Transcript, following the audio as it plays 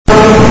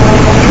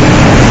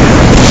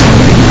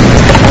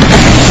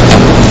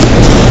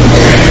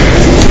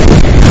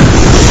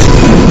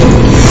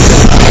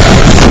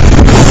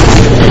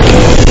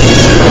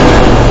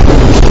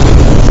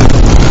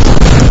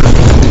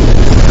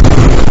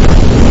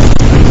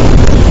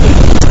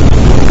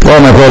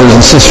Well, my brothers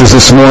and sisters,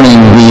 this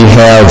morning we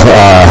have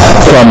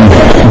from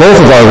both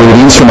of our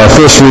readings, from our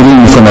first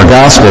reading from our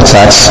gospel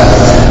text,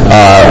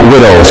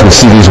 widows. We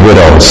see these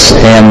widows,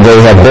 and they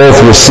have both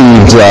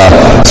received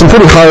some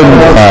pretty hard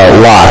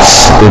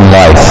lots in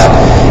life.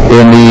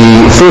 In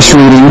the first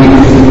reading,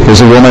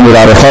 there's a woman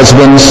without her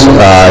husband.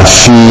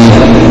 She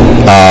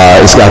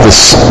has got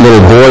this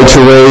little boy to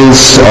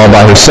raise all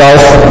by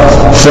herself.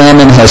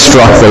 Famine has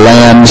struck the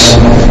land,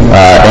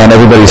 and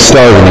everybody's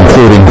starving,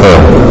 including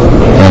her.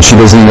 And she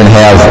doesn't even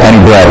have any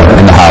bread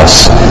in the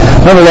house.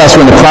 Nonetheless,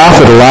 when the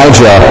prophet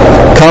Elijah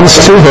comes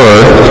to her,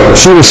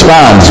 she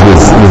responds with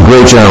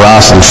great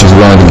generosity. She's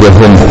willing to give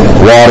him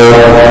water.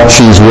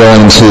 She's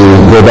willing to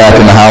go back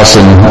in the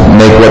house and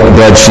make what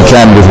bread she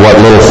can with what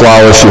little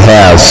flour she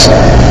has.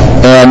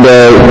 And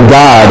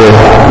God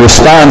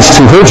responds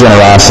to her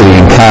generosity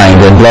in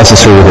kind and blesses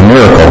her with a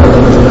miracle.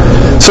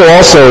 So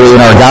also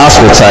in our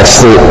gospel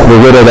text, the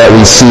widow that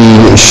we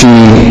see,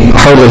 she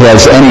hardly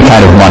has any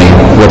kind of money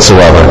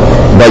whatsoever.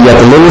 But yet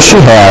the little she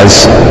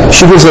has,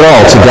 she gives it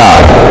all to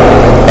God.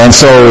 And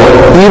so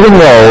even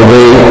though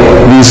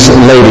these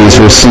ladies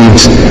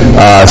received,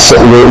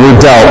 were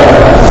dealt,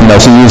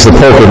 to use the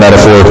poker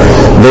metaphor,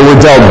 they were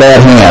dealt bad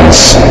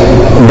hands,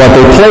 but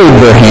they played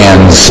their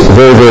hands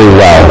very, very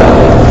well.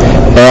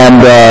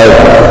 And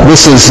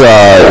this is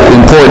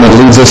important. It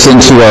leads us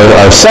into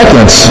our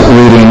second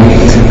reading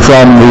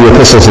from the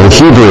epistles of the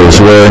Hebrews,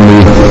 where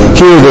we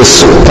hear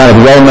this kind of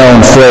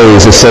well-known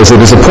phrase. It says,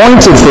 "It is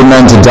appointed for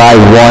men to die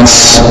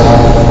once,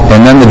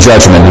 and then the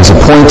judgment." It is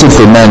appointed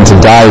for men to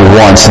die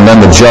once, and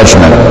then the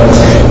judgment.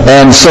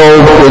 And so,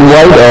 in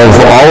light of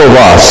all of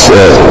us,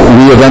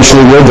 we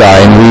eventually will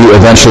die, and we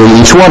eventually,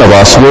 each one of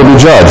us, will be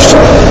judged.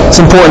 It's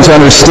important to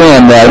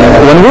understand that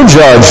when we're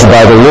judged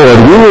by the Lord,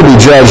 we will be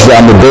judged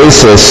on the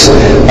basis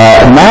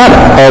not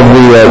of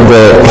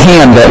the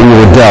hand that we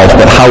were dealt,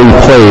 but how we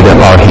played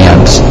our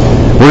hands.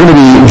 We're going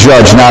to be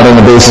judged not on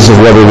the basis of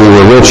whether we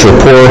were rich or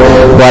poor,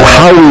 but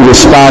how we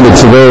responded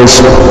to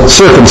those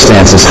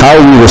circumstances, how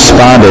we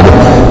responded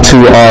to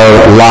our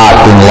lot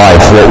in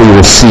life, what we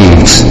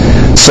received.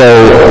 So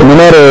no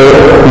matter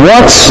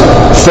what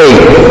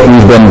fate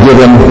we've been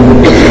given,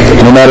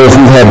 no matter if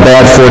we've had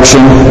bad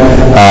fortune,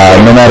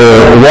 no matter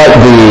what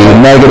the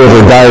negative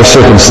or dire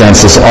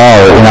circumstances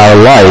are in our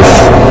life,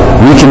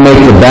 we can make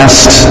the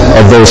best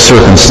of those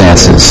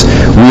circumstances.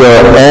 We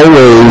are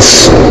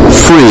always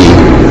free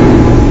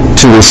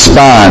to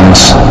respond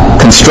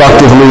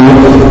constructively,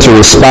 to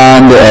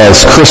respond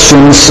as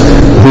Christians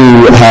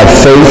who have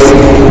faith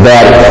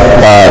that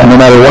no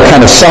matter what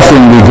kind of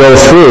suffering we go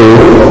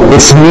through,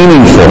 it's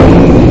meaningful.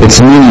 It's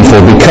meaningful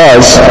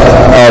because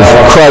of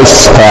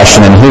Christ's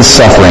passion and his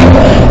suffering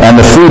and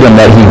the freedom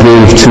that he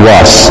gave to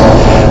us.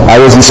 I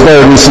was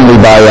inspired recently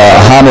by a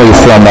homily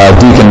from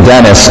Deacon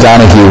Dennis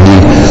Donahue. He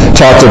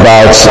talked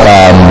about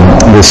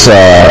this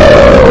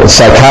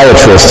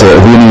psychiatrist, a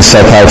Viennese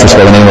psychiatrist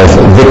by the name of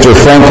Viktor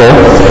Frankl,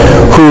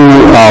 who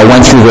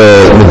went through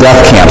the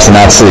death camps, the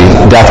Nazi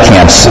death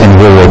camps in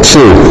World War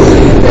II.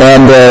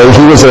 And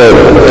he was a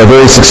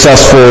very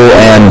successful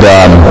and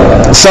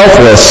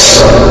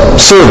selfless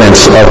servant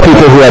of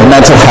people who had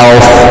mental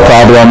health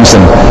problems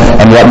and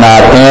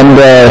whatnot. And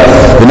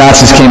the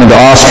Nazis came into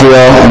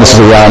Austria, and this is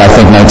around, I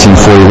think,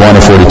 1941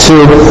 or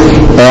 42,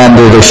 and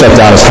they shut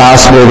down his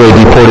hospital.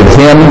 They deported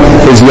him,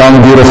 his young,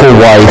 beautiful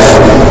wife,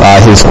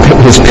 his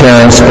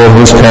parents, both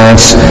his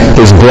parents,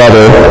 his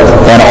brother,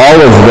 and all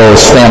of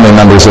those family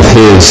members of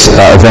his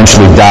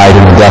eventually died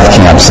in the death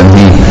camps. And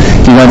he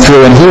went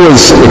through, and he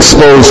was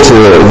exposed to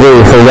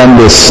very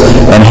horrendous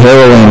and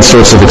harrowing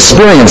sorts of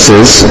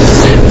experiences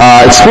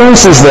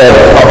that,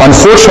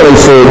 unfortunately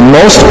for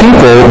most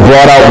people,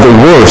 brought out the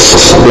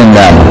worst in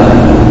them.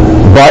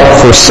 But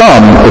for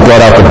some, it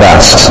brought out the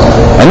best.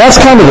 And that's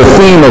kind of the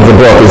theme of the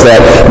book, is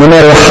that no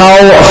matter how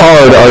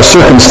hard our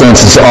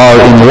circumstances are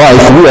in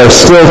life, we are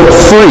still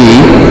free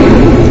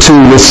to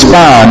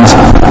respond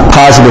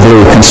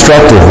positively,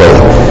 constructively.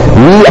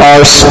 We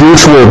are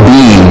spiritual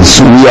beings.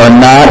 We are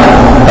not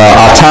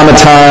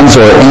automatons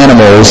or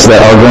animals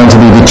that are going to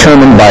be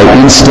determined by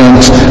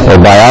instinct or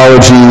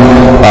biology.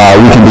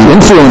 We can be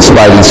influenced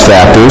by these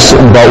factors,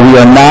 but we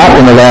are not,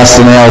 in the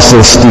last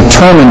analysis,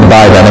 determined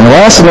by them. In the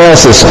last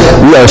analysis,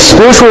 we are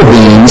spiritual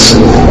beings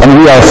and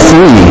we are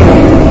free.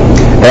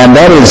 And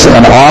that is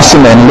an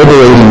awesome and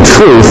liberating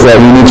truth that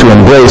we need to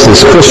embrace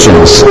as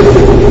Christians.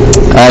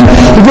 And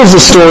he gives the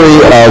story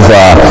of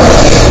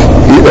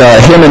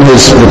him and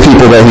the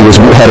people that he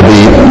had to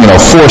be,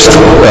 forced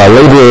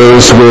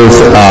laborers with.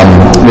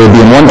 They'd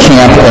be in one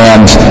camp,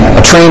 and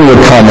a train would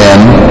come in,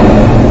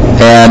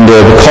 and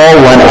the call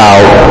went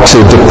out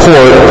to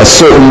deport a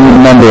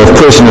certain number of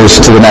prisoners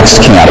to the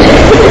next camp.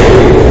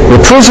 The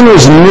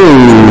prisoners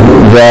knew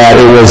that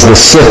it was the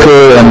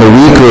sicker and the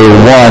weaker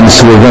ones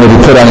who were going to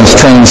be put on these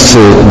trains to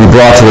be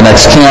brought to the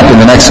next camp,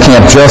 and the next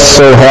camp just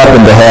so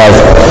happened to have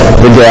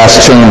the gas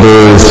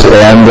chambers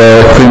and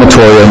the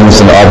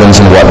crematoriums and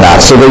ovens and whatnot.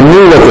 So they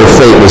knew what their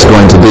fate was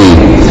going to be.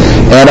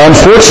 And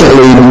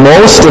unfortunately,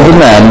 most of the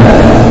men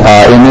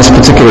in this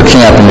particular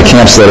camp, in the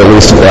camps that at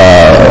least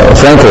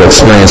Franco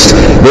experienced,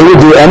 they would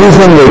do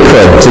anything they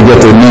could to get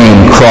their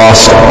name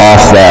crossed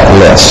off that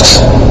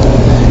list.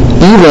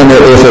 Even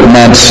if it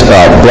meant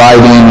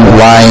bribing,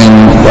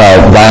 lying,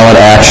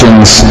 violent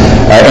actions,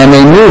 and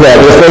they knew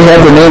that if they had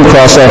their name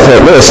crossed off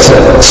that list,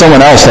 someone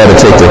else had to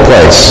take their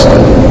place.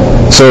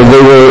 So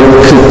they were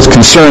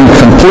concerned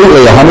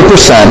completely,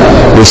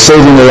 100%, with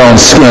saving their own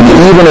skin,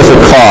 even if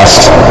it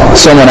cost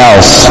someone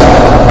else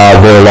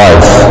their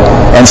life.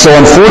 And so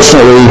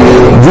unfortunately,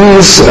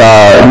 these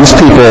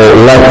people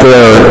let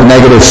their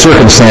negative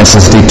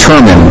circumstances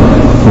determine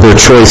their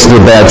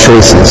bad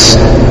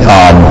choices.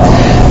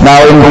 Now,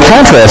 in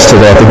contrast to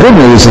that, the good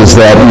news is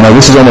that,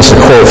 this is almost a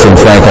quote from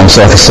Franklin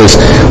himself. He says,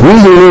 "We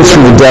who live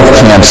through the death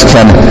camps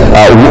can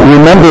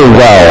remember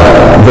well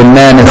the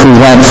men who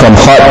went from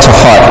hut to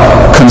hut,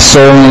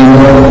 consoling,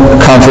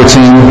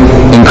 comforting,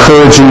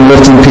 encouraging,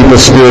 lifting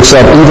people's spirits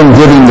up, even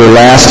giving their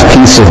last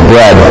piece of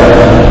bread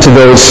to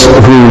those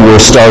who were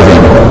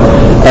starving."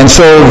 And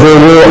so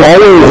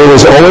there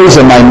was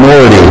always a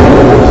minority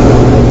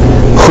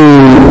who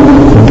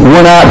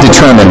were not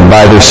determined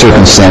by their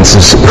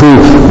circumstances, who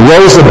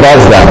rose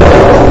above them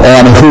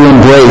and who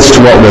embraced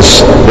what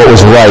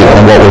was right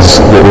and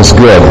what was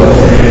good.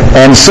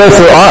 And so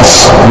for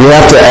us, we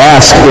have to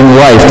ask in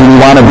life, do we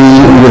want to be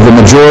with the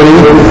majority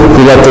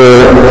who let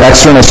their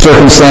external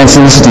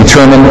circumstances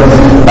determine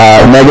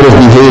negative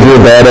behavior,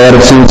 bad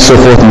attitudes, so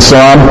forth and so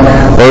on?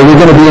 Or are we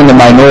going to be in the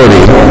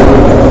minority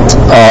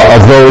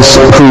of those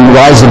who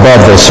rise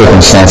above those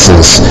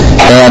circumstances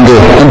and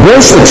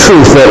embrace the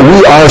truth that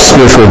we are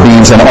spiritual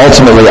beings and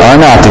ultimately are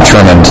not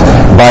determined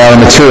by our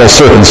material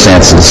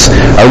circumstances?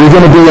 Are we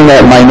going to be in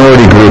that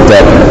minority group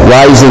that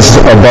rises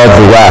above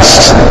the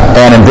rest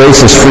and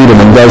embraces freedom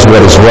and does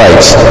what is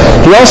right?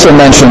 He also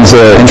mentions,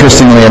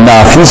 interestingly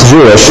enough, he's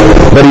Jewish,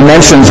 but he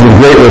mentions with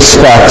great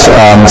respect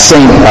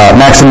St.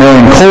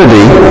 Maximilian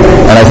Kolbe,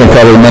 and I think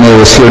probably many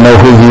of us here know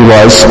who he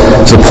was.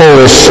 He's a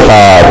Polish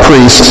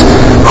priest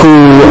who,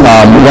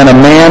 when a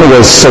man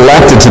was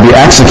selected to be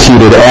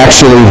executed,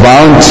 actually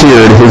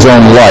volunteered his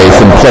own life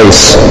in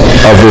place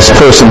of this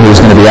person who was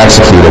going to be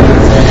executed.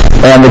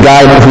 And the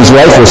guy whose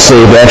life was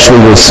saved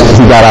actually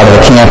he got out of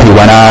the camp, he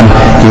went on,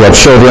 he had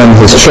children,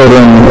 his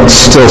children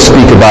still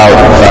speak about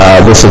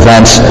this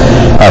event,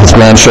 his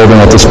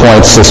grandchildren at this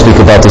point still speak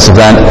about this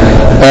event.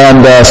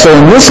 And so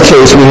in this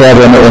case we have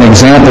an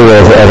example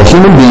of a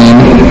human being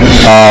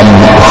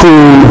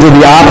who did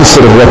the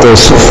opposite of what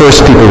those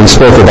first people we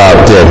spoke about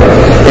did.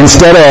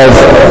 Instead of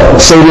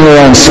saving their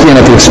own skin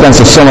at the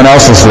expense of someone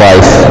else's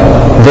life,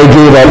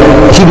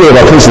 he gave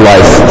up his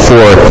life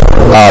for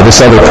this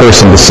other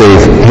person to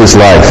save his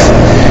life.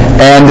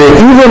 And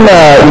even,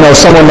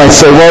 someone might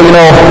say, well,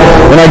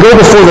 when I go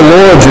before the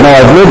Lord,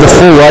 I've lived a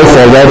full life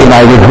already and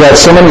I regret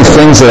so many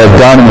things that I've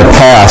done in the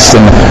past,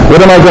 and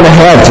what am I going to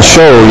have to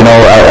show?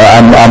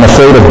 I'm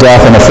afraid of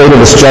death, I'm afraid of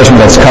this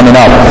judgment that's coming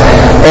up.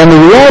 And the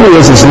reality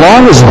is, as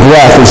long as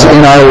breath is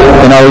in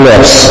our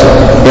lips,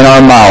 in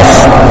our mouth,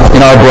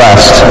 in our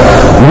breast,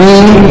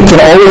 we can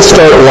always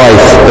start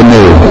life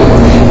anew.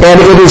 And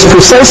it is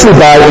precisely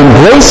by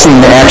embracing,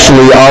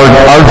 actually,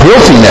 our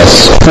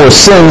guiltiness for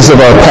sins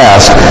of our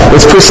past,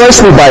 it's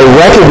precisely by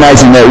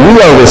recognizing that we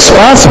are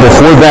responsible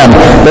for them,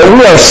 that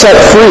we are set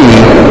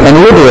free and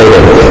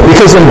liberated.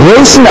 Because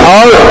embracing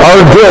our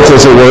guilt,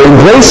 as it were,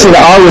 embracing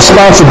our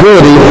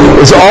responsibility,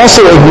 is also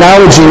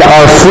acknowledging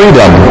our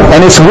freedom. And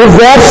it's with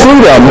that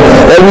freedom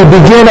that we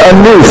begin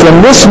anew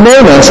from this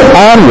moment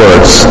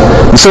onwards.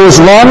 And so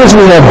as long as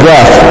we have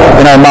breath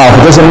in our mouth,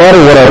 it doesn't matter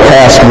what our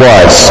past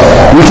was,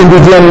 we can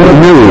begin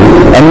new,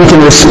 and we can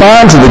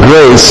respond to the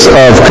grace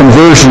of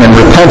conversion and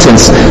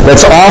repentance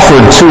that's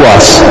offered to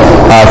us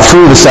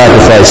through the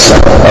sacrifice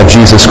of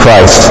Jesus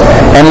Christ.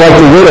 And like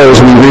the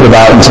widows we read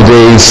about in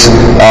today's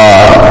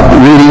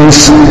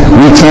readings,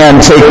 we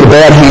can take the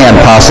bad hand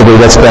possibly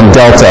that's been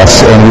dealt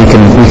us, and we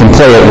can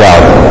play it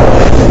well.